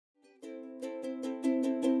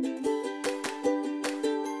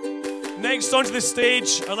Next onto the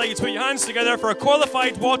stage, I'd like you to put your hands together for a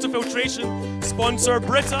qualified water filtration sponsor,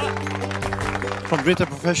 Brita. From Brita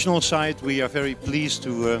Professional side, we are very pleased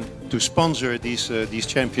to sponsor these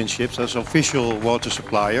championships as official water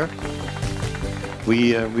supplier.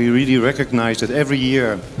 We really recognize that every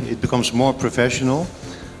year it becomes more professional.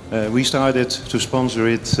 We started to sponsor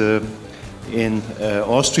it in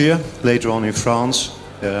Austria, later on in France,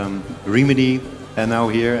 Rimini, and now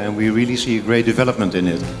here, and we really see a great development in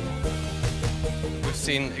it.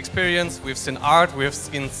 We've seen experience, we've seen art, we've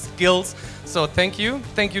seen skills. So thank you.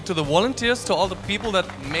 Thank you to the volunteers, to all the people that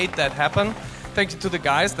made that happen. Thank you to the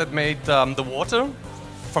guys that made the water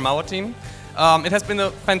from our team. It has been a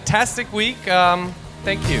fantastic week.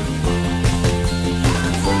 Thank you.